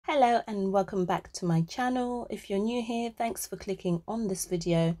Hello and welcome back to my channel. If you're new here, thanks for clicking on this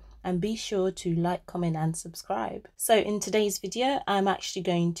video and be sure to like, comment and subscribe. So in today's video, I'm actually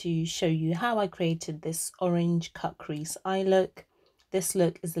going to show you how I created this orange cut crease eye look. This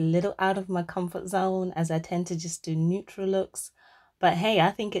look is a little out of my comfort zone as I tend to just do neutral looks, but hey,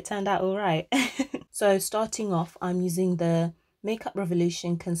 I think it turned out all right. So starting off, I'm using the Makeup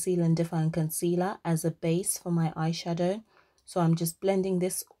Revolution Conceal and Define Concealer as a base for my eyeshadow. So I'm just blending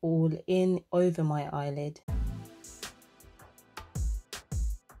this all in over my eyelid.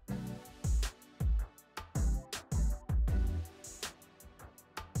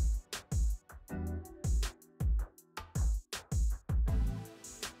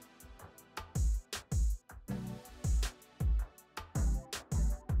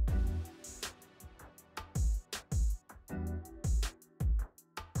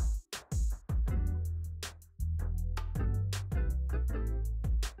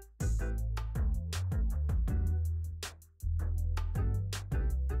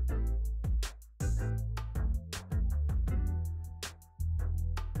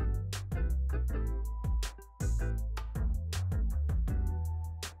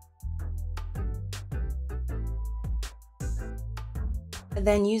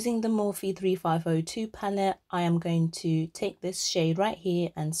 Then using the Morphe 35O2 palette, I am going to take this shade right here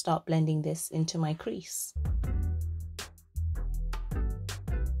and start blending this into my crease.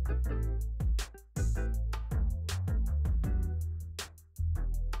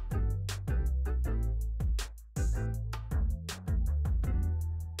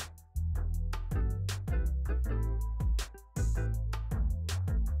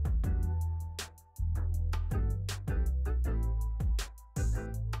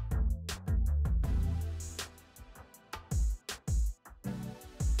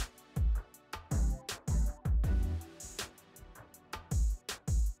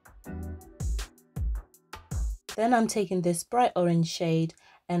 Then I'm taking this bright orange shade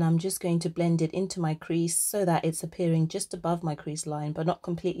and I'm just going to blend it into my crease so that it's appearing just above my crease line but not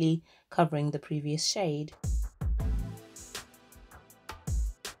completely covering the previous shade.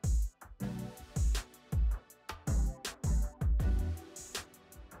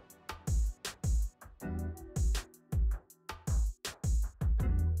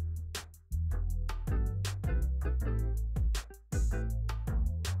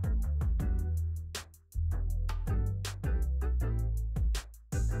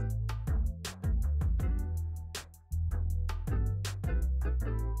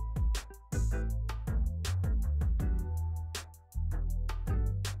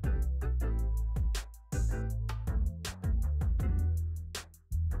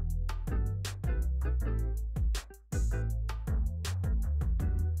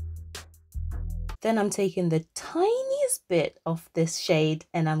 Then I'm taking the tiniest bit of this shade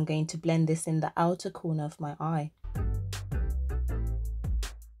and I'm going to blend this in the outer corner of my eye.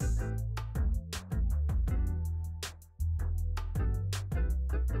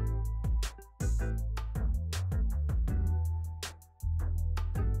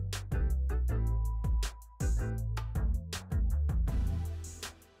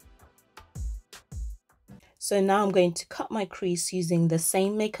 So now I'm going to cut my crease using the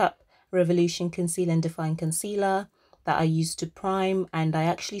same Makeup Revolution Conceal and Define Concealer that I used to prime, and I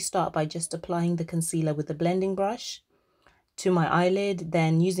actually start by just applying the concealer with a blending brush to my eyelid.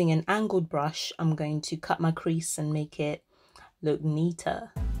 Then using an angled brush, I'm going to cut my crease and make it look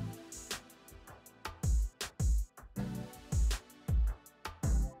neater.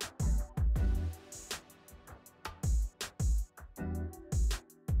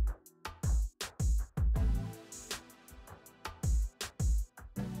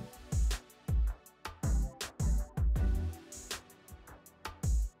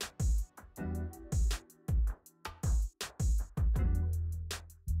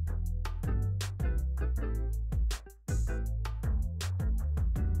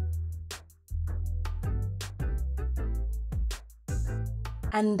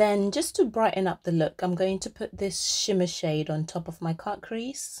 And then just to brighten up the look, I'm going to put this shimmer shade on top of my cut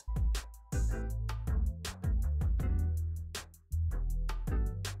crease.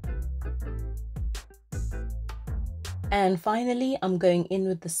 And finally, I'm going in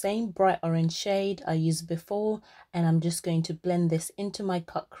with the same bright orange shade I used before, and I'm just going to blend this into my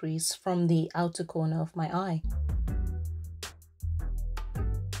cut crease from the outer corner of my eye.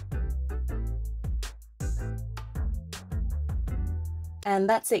 And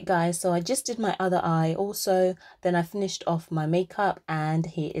that's it guys, so I just did my other eye also, then I finished off my makeup and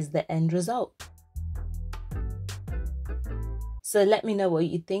here is the end result. So let me know what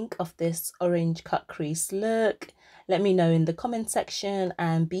you think of this orange cut crease look. Let me know in the comment section,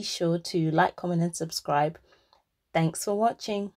 and be sure to like, comment and subscribe. Thanks for watching.